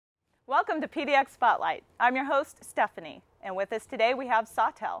Welcome to PDX Spotlight. I'm your host, Stephanie, and with us today we have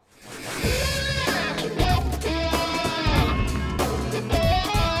Sawtell.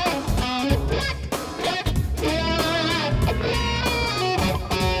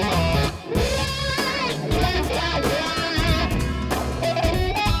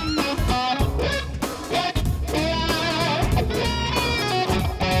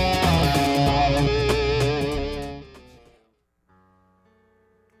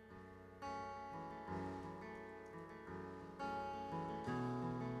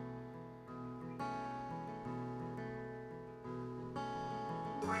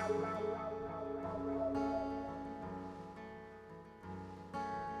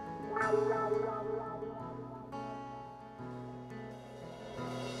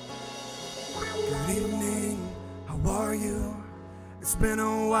 Good evening, how are you? It's been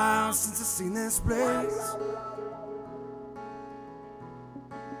a while since I've seen this place.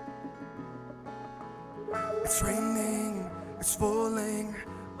 It's raining, it's falling,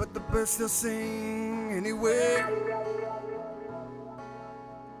 but the birds still sing anyway.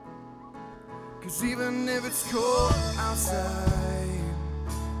 'Cause even if it's cold outside,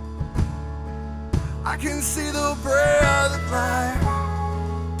 I can see the breath of life.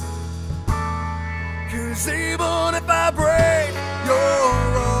 'Cause even if I break,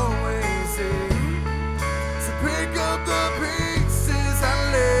 you're always there to pick up the pieces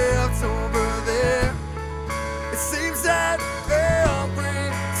I left over there. It seems that every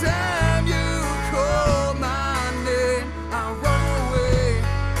time you call my name, I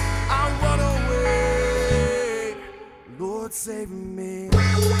run away, Lord save me.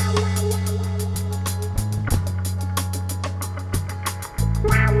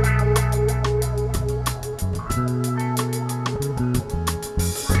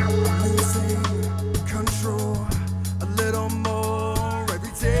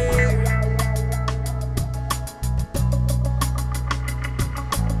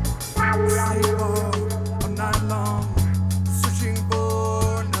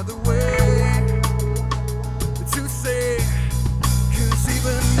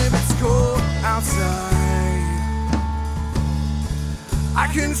 I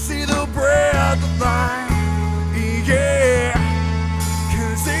can see the breath of life, yeah.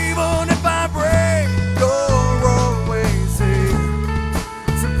 'Cause even if I break, you're always there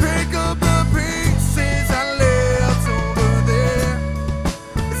to pick up the pieces I left over there.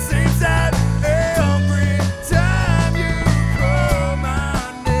 It seems that every time you call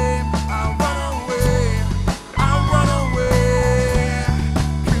my name, I run away,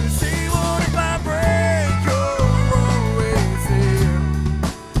 'cause even if I break, you're always there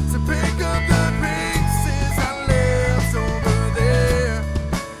to pick up the pieces I left over there.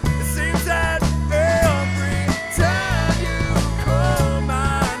 It seems that every time you call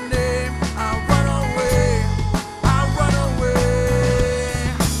my name, I run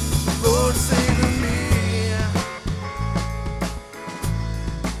away, Lord save me.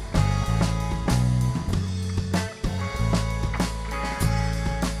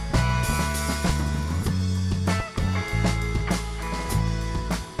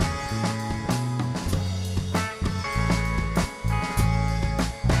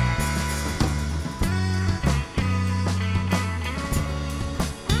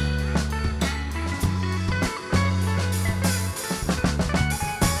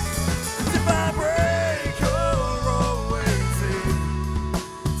 If I break, you're always there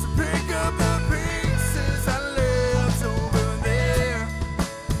to pick up the pieces I left over there.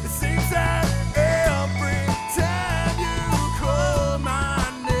 It seems that every time you call my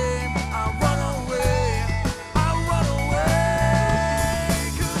name, I run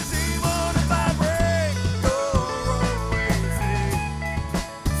away, 'cause even if I break, you're always there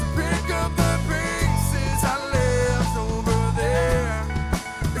to pick up the pieces I left over there.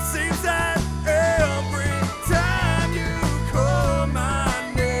 It seems that every time you call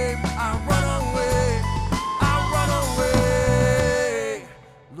my name, I run away,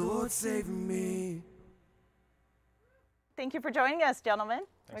 Lord save me. Thank you for joining us, gentlemen.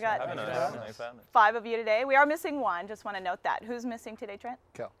 We got Thanks for having us. 5 of you today. We are missing one. Just want to note that. Who's missing today, Trent?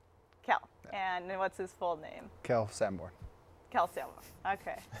 Kel. Kel. And what's his full name? Kel Sanborn. Kel Silva.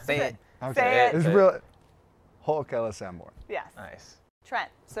 Okay. Say it. Say it. It's real. Whole Kel Sanborn. Yes. Nice.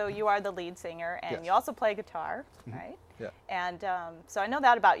 Trent, so you are the lead singer, and Yes. you also play guitar, right? Yeah. And so I know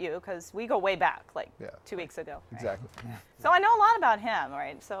that about you because we go way back, like Yeah. 2 weeks ago. right? Exactly. So I know a lot about him,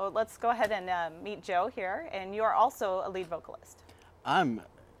 right? So let's go ahead and meet Joe here, and you are also a lead vocalist. I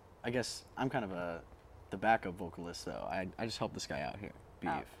guess I'm kind of the backup vocalist, though. I just help this guy out here,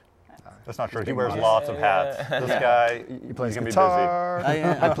 Beef. Oh, That's not true. He wears lots of hats. This guy, He plays he's gonna guitar. be busy.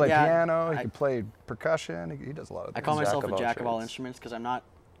 I play yeah, piano. He play percussion. He does a lot of I things. call myself Jack a of all jack of all trades. instruments because I'm not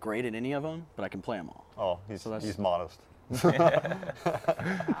great at any of them, but I can play them all. Oh, he's modest.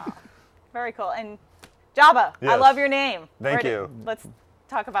 Very cool. And Jabba, I Yes. love your name. Thank you. Let's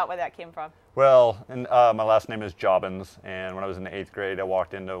talk about where that came from. Well, and my last name is Jobbins, and when I was in the 8th grade, I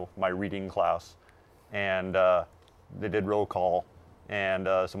walked into my reading class, and they did roll call, and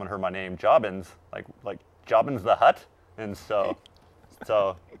someone heard my name, Jobbins, like Jobbins the Hutt, and so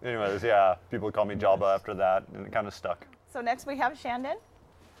anyways, yeah, people call me Jabba after that, and it kind of stuck. So next we have Shandon,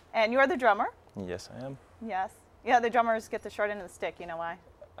 and you're the drummer. Yes, I am. Yes. Yeah, the drummers get the short end of the stick. You know why?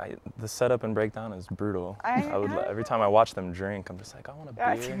 The setup and breakdown is brutal. I- Every time I watch them drink, I'm just like, I want a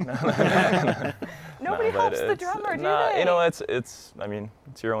beer. Nobody No, but helps the it's- drummer, do nah, they? you know, it's. I mean,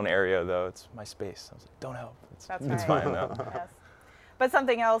 it's your own area though. It's my space. I was like, don't help. That's It's right. fine though. Yes. But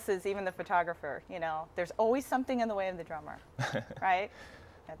something else is even the photographer. You know, there's always something in the way of the drummer, right?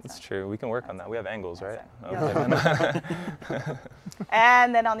 It's true. We can work on that. We have angles, right? That's Okay.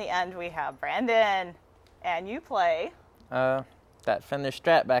 And then on the end we have Brandon, and you play. That Fender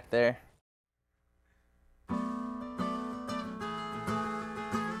Strat back there.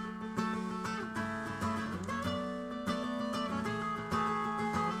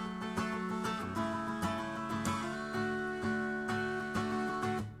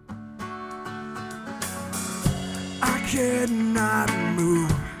 I cannot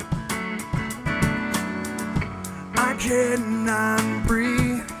move. I cannot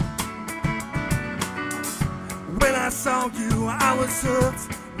breathe. When I saw you, I was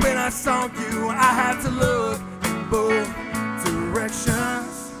hooked. When I saw you, I had to look in both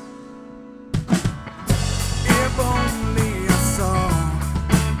directions. If only I saw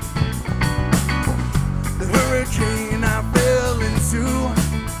the hurricane I fell into.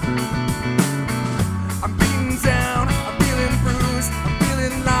 I'm beaten down, I'm feeling bruised, I'm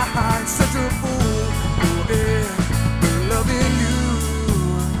feeling like such a fool for loving you.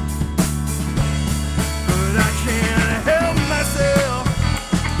 But I can't help myself,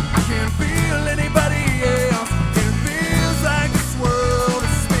 I can't feel anybody else. It feels like this world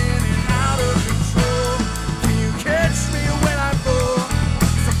is spinning out of control. Can you catch me when I fall?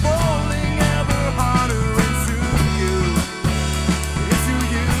 'Cause I'm falling ever harder into you, into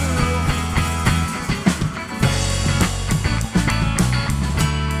you.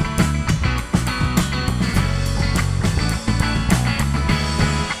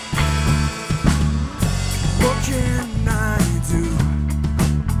 What can I do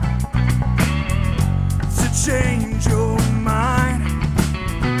to change your mind?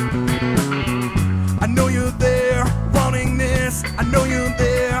 I know you're there wanting this. I know you're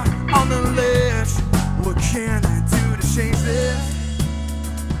there on the ledge. What can I do to change this?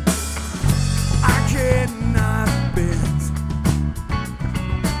 I cannot bend.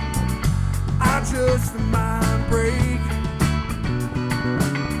 I just might break.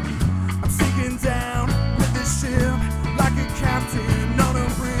 I'm sinking down with the ship like a captain on a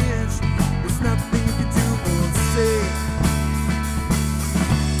bridge. There's nothing you can do or say.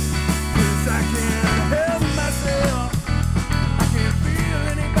 'Cause I can't help myself. I can't feel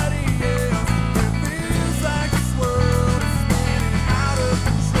anybody else. It feels like this world is spinning out of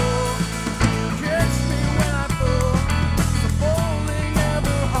control. Catch me when I fall. 'Cause I'm falling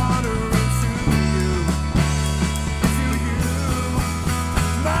ever harder into you. Into you.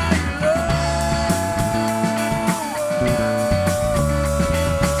 My love.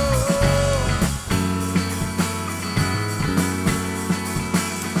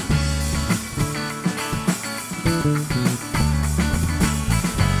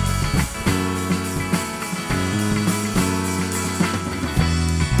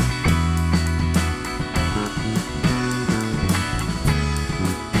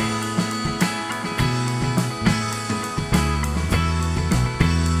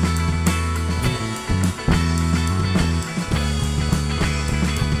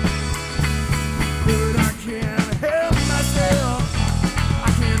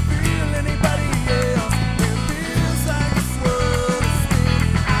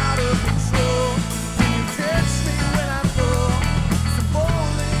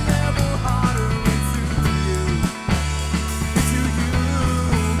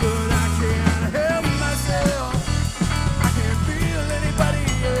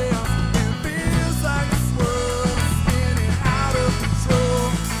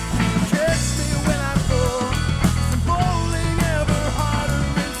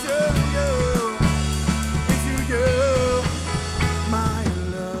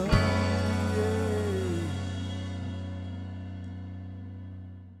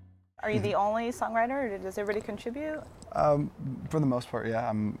 you the only songwriter, or does everybody contribute? For the most part,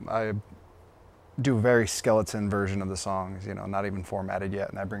 yeah. I do a very skeleton version of the songs, you know, not even formatted yet,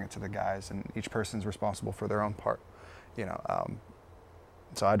 and I bring it to the guys, and each person's responsible for their own part, you know.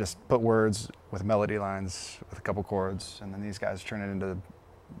 So I just put words with melody lines with a couple chords, and then these guys turn it into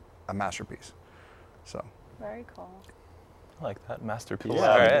a masterpiece. So. Very cool. I like that masterpiece.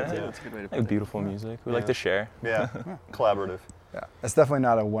 Yeah, All right. Yeah, that's a good way to put Like it. beautiful music. We like to share. Yeah, collaborative. Yeah, it's definitely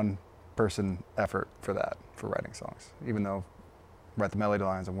not a one-person effort for that, for writing songs. Even though I write the melody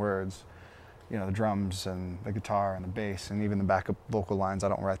lines and words, you know, the drums and the guitar and the bass and even the backup vocal lines, I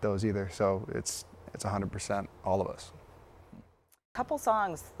don't write those either. So it's 100% all of us. Couple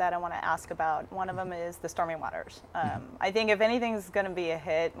songs that I want to ask about. One of them is The Stormy Waters. I think if anything's going to be a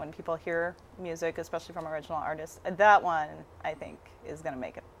hit when people hear music, especially from original artists, that one I think is going to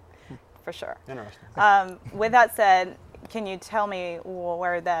make it for sure. Interesting. With that said, can you tell me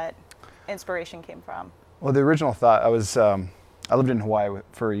where that inspiration came from? Well, the original thought, I lived in Hawaii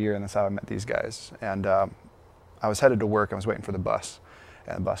for a year, and that's how I met these guys. And I was headed to work. I was waiting for the bus.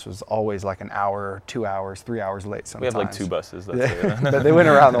 And the bus was always like an hour, 2 hours, 3 hours late sometimes. We have like 2 buses. That's But they went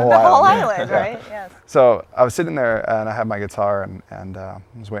around the whole island. The whole island, right? Yes. So I was sitting there, and I had my guitar, and I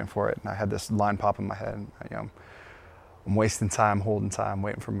was waiting for it. And I had this line pop in my head. And, you know, I'm wasting time, holding time,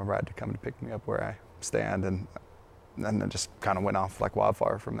 waiting for my ride to come to pick me up where I stand. And then it just kind of went off like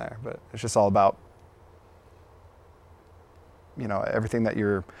wildfire from there. But it's just all about, you know, everything that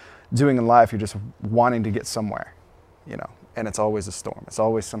you're doing in life, you're just wanting to get somewhere, you know. And it's always a storm. It's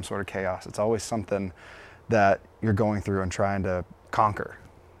always some sort of chaos. It's always something that you're going through and trying to conquer,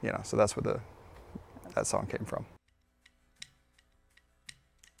 you know. So that's where that song came from.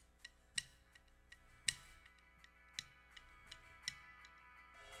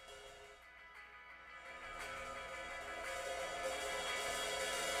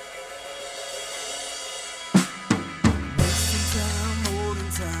 Wasting time, holding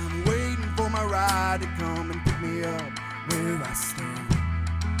time, waiting for my ride to come and pick me up where I stand.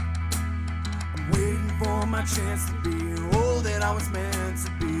 I'm waiting for my chance to be all that I was meant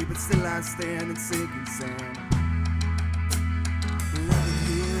to be, but still I stand in sinking sand. Well, I've been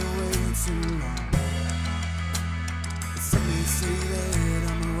here way too long. Some may say that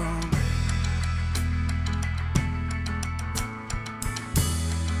I'm wrong.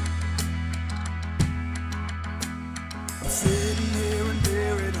 I'm sitting here in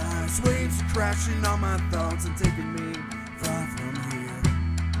paradise, waves are crashing on my thoughts and taking me far from here.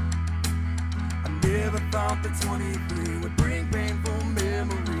 I never thought that 23 would bring painful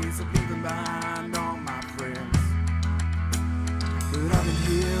memories of leaving behind all my friends. But I've been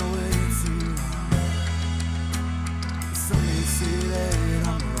here way too long. Some may say that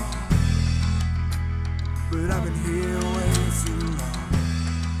I'm wrong, but I've been here way too long.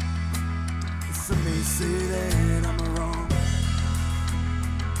 Some may say that I'm wrong.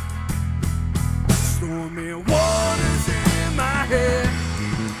 Stormy waters in my head.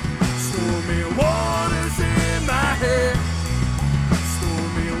 Stormy waters in my head.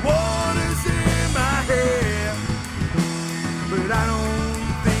 Stormy waters in my head. But I don't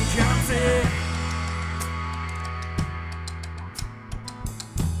think I'm dead.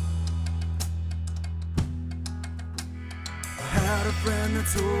 I had a friend that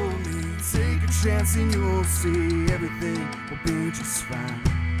told me, take a chance and you'll see everything will be just fine.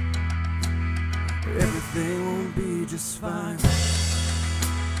 Everything will be just fine.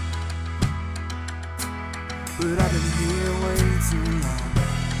 But I've been here way too long.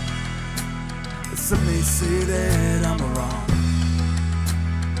 Some may say that I'm wrong,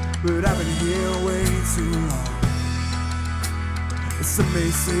 but I've been here way too long. Some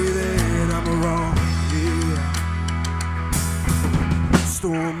may say that I'm wrong, yeah.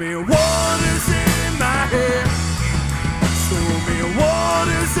 Stormy waters in my head. Stormy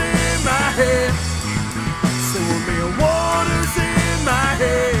waters in my head. Stormy waters in my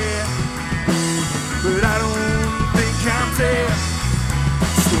head. But I don't think I'm dead.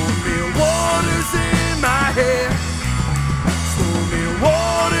 Stormy waters in my head. Stormy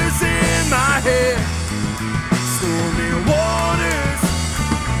waters in my head. Stormy waters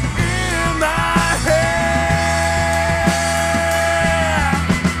in my head.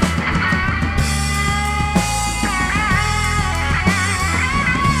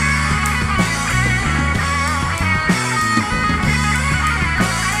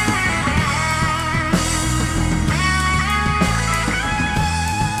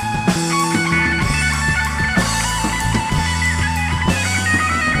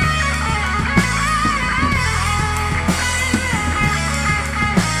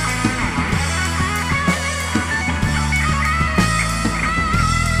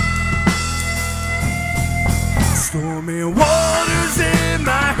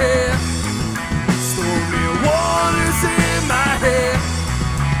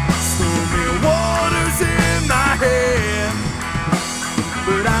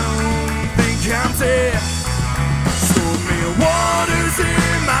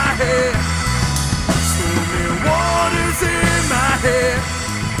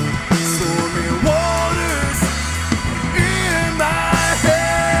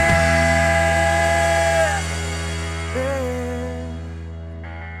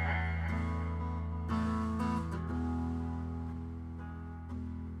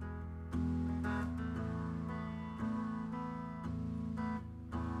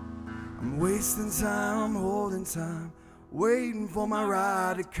 Wasting time, holding time, waiting for my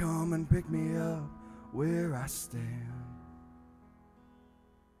ride to come and pick me up where I stand.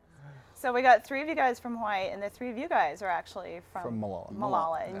 So we got 3 of you guys from Hawaii, and the 3 of you guys are actually from Malala.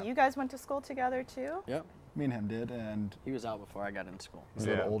 Malala. And Yeah. you guys went to school together too? Yep. Me and him did, and He was out before I got into school. he's a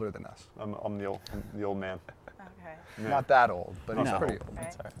Yeah. little older than us. I'm the old man. Okay. Yeah. Not that old, but he's No. pretty old.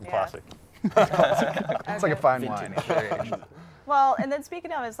 Okay. I'm Yeah. classic. It's like a fine Vintage. wine. It's very aged. Well, and then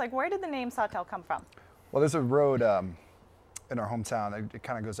speaking of, it's like, where did the name Sawtell come from? Well, there's a road in our hometown. It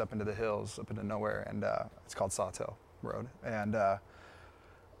kind of goes up into the hills, up into nowhere, and it's called Sawtell Road. And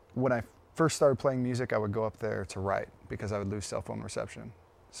when I first started playing music, I would go up there to write because I would lose cell phone reception.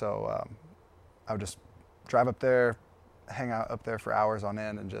 So I would just drive up there, hang out up there for hours on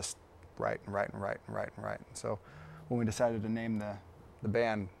end, and just write and write and write and write and write. And so when we decided to name the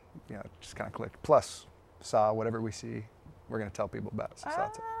band, you know, it just kind of clicked. Plus, Saw, whatever we see, we're going to tell people about it. So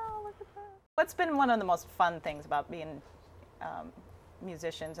Sawtell. Oh, look at that. What's been one of the most fun things about being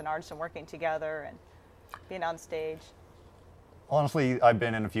musicians and artists and working together and being on stage? Honestly, I've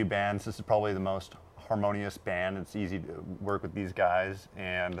been in a few bands. This is probably the most harmonious band. It's easy to work with these guys,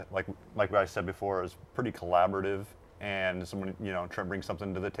 and like what I said before, it's pretty collaborative. And someone, you know, try to bring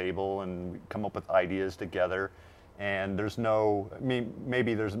something to the table, and we come up with ideas together. And there's no, I mean,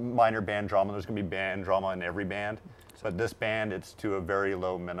 maybe there's minor band drama. There's going to be band drama in every band, but this band, it's to a very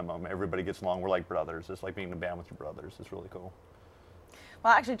low minimum. Everybody gets along. We're like brothers. It's like being in a band with your brothers. It's really cool.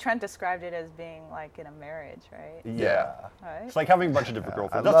 Well, actually, Trent described it as being like in a marriage, right? Yeah. Right? It's like having a bunch of different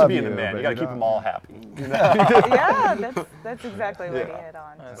girlfriends. I That's to love be in a you, band. but You got to you keep don't. them all happy. Yeah, that's exactly what he Yeah. hit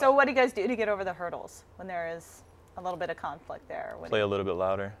on. So what do you guys do to get over the hurdles when there is a little bit of conflict there? What do Play you- a little bit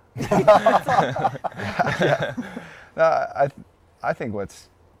louder. I think what's,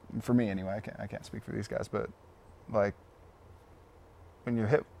 for me anyway, I can't speak for these guys, but like when you're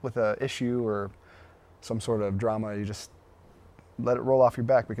hit with an issue or some sort of drama, you just let it roll off your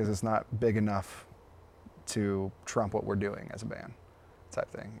back because it's not big enough to trump what we're doing as a band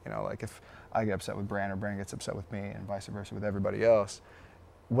type thing. You know, like if I get upset with Brand or Brand gets upset with me and vice versa with everybody else,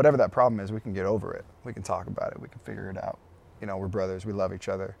 whatever that problem is, we can get over it. We can talk about it. We can figure it out. You know, we're brothers. We love each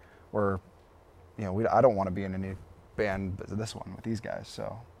other. We're, you know, I don't want to be in any band but this one with these guys.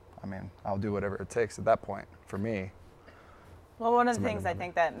 So, I mean, I'll do whatever it takes at that point for me. Well, one of the It's things I amazing.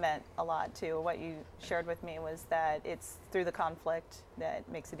 think that meant a lot too, what you shared with me, was that it's through the conflict that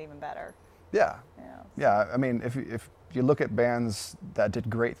makes it even better. Yeah. You know? Yeah. I mean, if you look at bands that did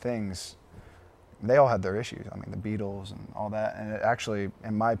great things, they all had their issues. I mean, the Beatles and all that. And it actually,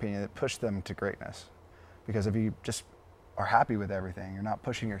 in my opinion, it pushed them to greatness. Because if you just are happy with everything, you're not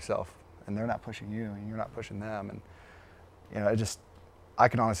pushing yourself, and they're not pushing you, and you're not pushing them. And, you know, I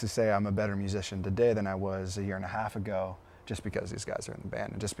can honestly say I'm a better musician today than I was a year and a half ago, just because these guys are in the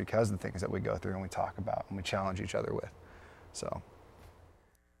band, and just because of the things that we go through and we talk about and we challenge each other with. So.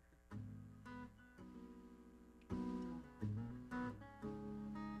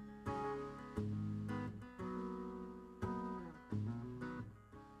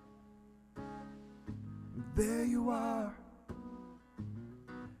 There you are,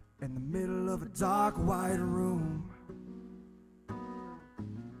 in the middle of a dark white room.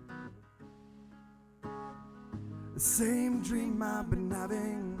 The same dream I've been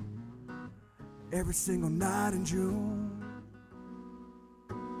having every single night in June.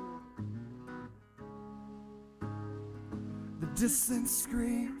 The distant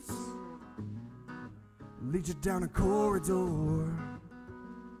screams lead you down a corridor.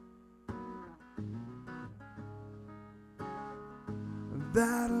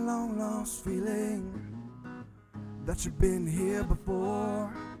 That long lost feeling that you've been here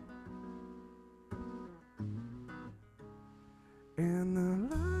before. And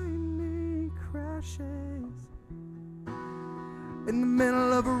the lightning crashes in the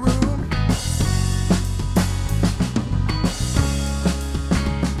middle of a room.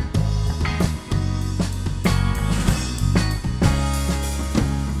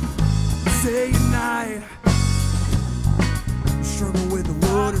 Say goodnight. Struggle with the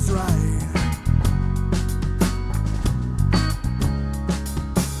what is right.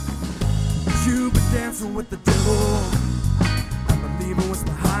 You've been dancing with the devil, I'm believing what's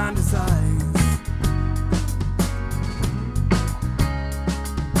behind his eyes.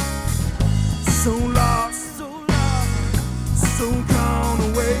 So lost, so gone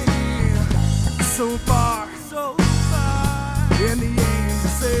away, so far, and the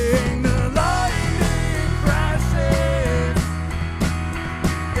angels sing the lightning crashes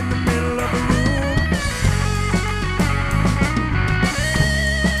in the middle of a room.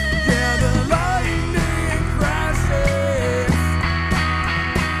 Yeah, the lightning crashes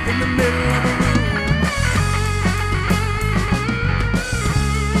in the middle of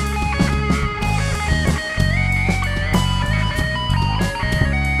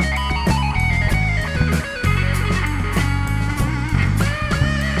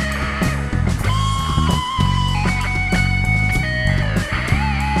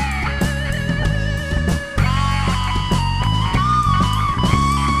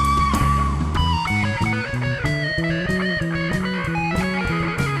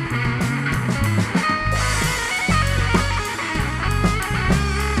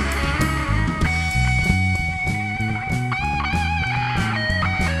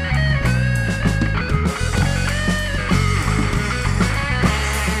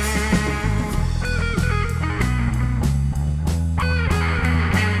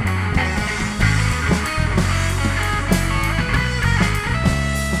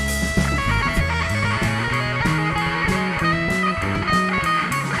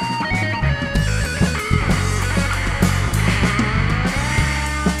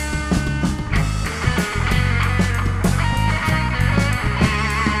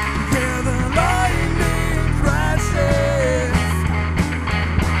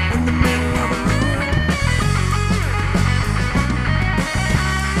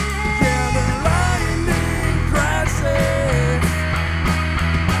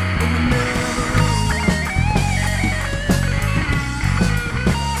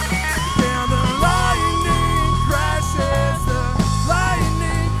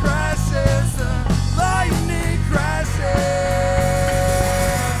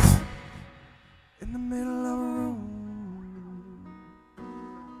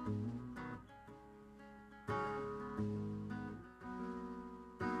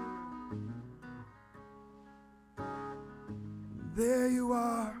there you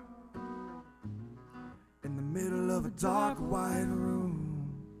are, in the middle of a dark white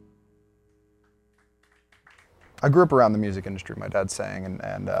room. I grew up around the music industry. My dad sang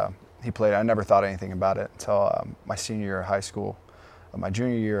and he played. I never thought anything about it until my senior year of high school. My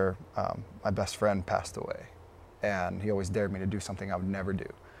junior year, my best friend passed away, and he always dared me to do something I would never do.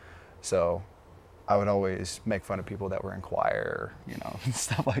 So I would always make fun of people that were in choir, you know, and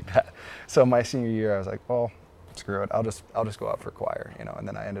stuff like that. So my senior year, I was like, well, screw it. I'll just go out for choir, you know. And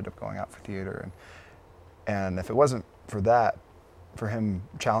then I ended up going out for theater, and if it wasn't for that, for him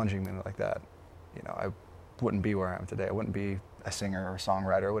challenging me like that, you know, I wouldn't be where I am today. I wouldn't be a singer or a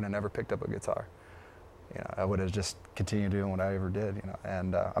songwriter. I would have never picked up a guitar. You know, I would have just continued doing what I ever did, you know.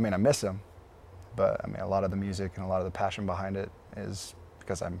 And I mean, I miss him, but I mean, a lot of the music and a lot of the passion behind it is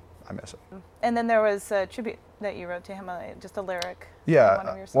because I miss him. And then there was a tribute that you wrote to him, just a lyric. Yeah, in one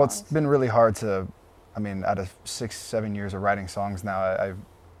of your songs. well, it's been really hard to, I mean, out of 6-7 years of writing songs now,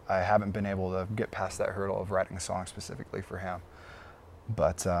 I haven't been able to get past that hurdle of writing a song specifically for him.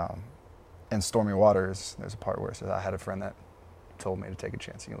 But in Stormy Waters, there's a part where it says, I had a friend that told me to take a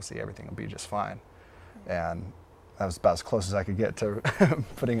chance and you'll see everything will be just fine. And that was about as close as I could get to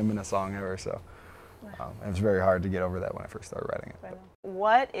putting him in a song ever. So it was very hard to get over that when I first started writing it.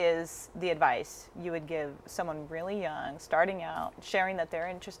 What is the advice you would give someone really young, starting out, sharing that they're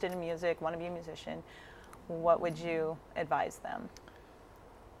interested in music, want to be a musician? What would you advise them?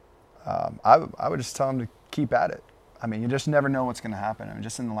 I would just tell them to keep at it. I mean, you just never know what's going to happen. I mean,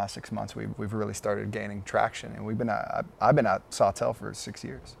 just in the last 6 months, we've really started gaining traction, and I've been at Sawtell for 6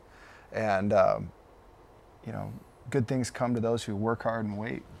 years, and you know, good things come to those who work hard and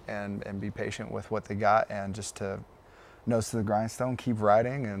wait and be patient with what they got, and just to nose to the grindstone, keep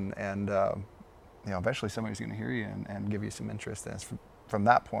writing, and you know, eventually somebody's going to hear you and give you some interest. And it's from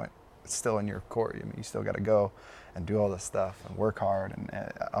that point, it's still in your court. I mean, you still got to go and do all this stuff and work hard, and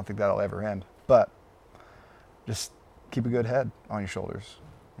I don't think that'll ever end. But just keep a good head on your shoulders.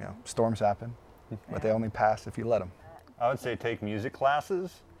 You know, storms happen, but they only pass if you let them. I would say take music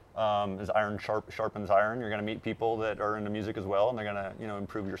classes. As iron sharpens iron, you're going to meet people that are into music as well, and they're going to, you know,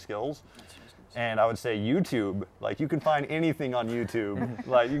 improve your skills. And I would say YouTube, like, you can find anything on YouTube.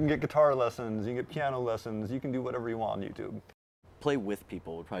 Like, you can get guitar lessons, you can get piano lessons, you can do whatever you want on YouTube. Play with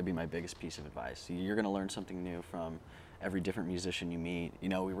people would probably be my biggest piece of advice. You're going to learn something new from every different musician you meet. You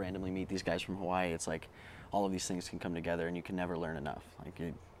know, we randomly meet these guys from Hawaii. It's like all of these things can come together, and you can never learn enough. Like,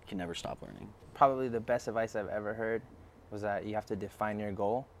 you can never stop learning. Probably the best advice I've ever heard was that you have to define your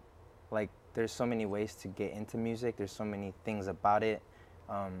goal. Like, there's so many ways to get into music. There's so many things about it.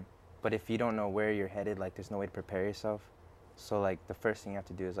 But if you don't know where you're headed, like, there's no way to prepare yourself. So, like, the first thing you have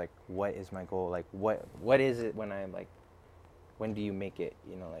to do is, like, what is my goal? Like, what is it when do you make it?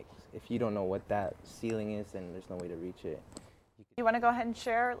 You know, like, if you don't know what that ceiling is, then there's no way to reach it. You want to go ahead and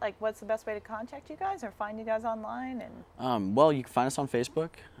share, like, what's the best way to contact you guys or find you guys online? And well, you can find us on Facebook,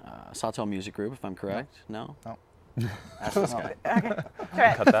 Sawtell Music Group, if I'm correct. No? No. Ask this guy. Okay,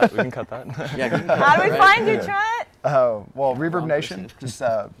 Trent. Cut that. We can cut that. Yeah, you can cut How do it, we right? find you, Trent? Well, Reverb Wrong Nation, person. just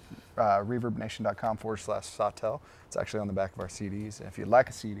reverbnation.com/Sawtell. It's actually on the back of our CDs. And if you'd like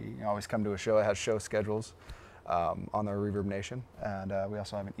a CD, you can always come to a show. It has show schedules on the Reverb Nation. And we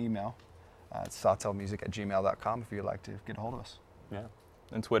also have an email. It's sawtellmusic@gmail.com if you'd like to get a hold of us. Yeah.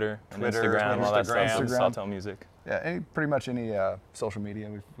 And Twitter, and Twitter, Instagram, all that stuff. Instagram. Sawtell Music. Yeah, pretty much any social media,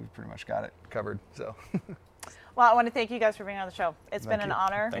 we've pretty much got it covered. So. Well, I want to thank you guys for being on the show. It's been Thank an you.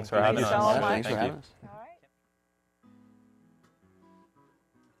 honor. Thanks for Thank having you us. so Yeah, much. thanks for Thank you. having us. All right.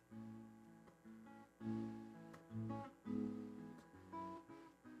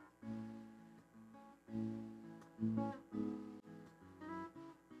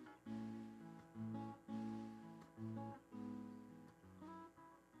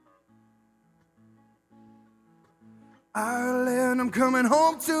 Ireland, I'm coming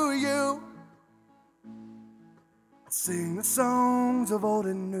home to you. I sing the songs of old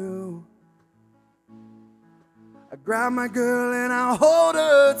and new. I grab my girl and I'll hold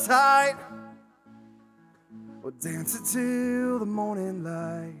her tight. We'll dance it till the morning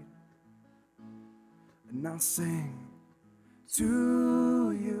light. And I'll sing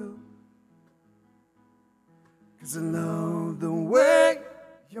to you. 'Cause I love the way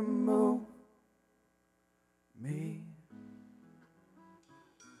you move me.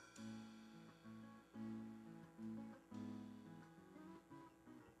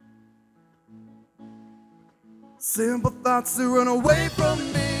 Simple thoughts that run away from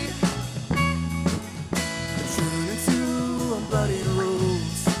me turn into a bloody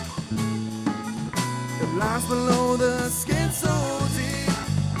rose. It lies below the skin so deep.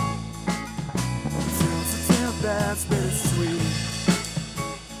 Tells a tale that's bittersweet.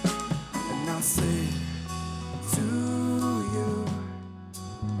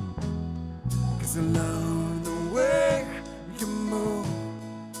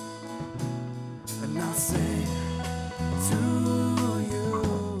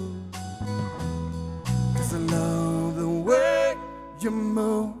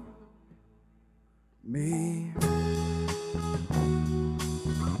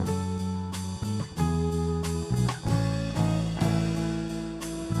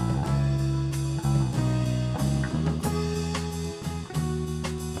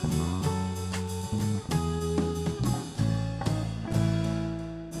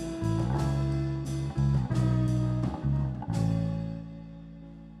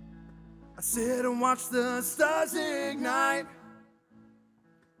 sit and watch the stars ignite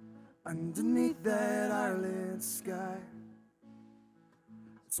underneath that starlit sky.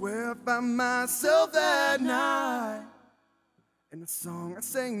 It's where I found myself that night, and the song I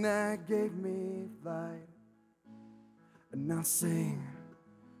sang that gave me flight. And I'll sing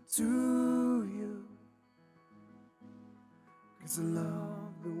to you, 'cause I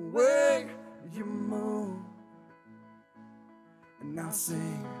love the way you move. And I'll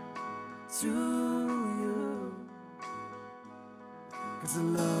sing to you, 'cause I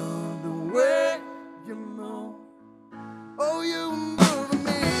love the way you move. Oh, you move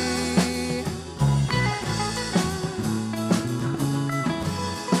me.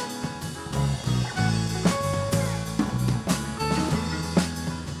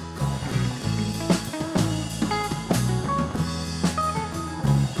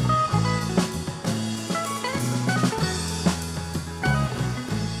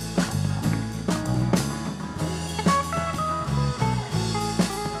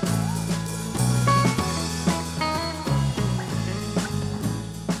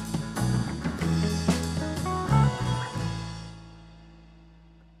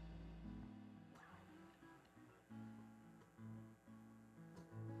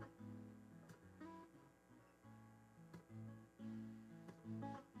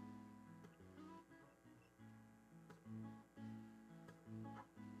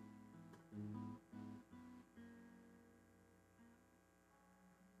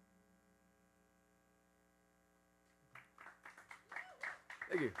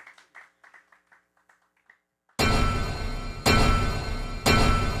 Thank you.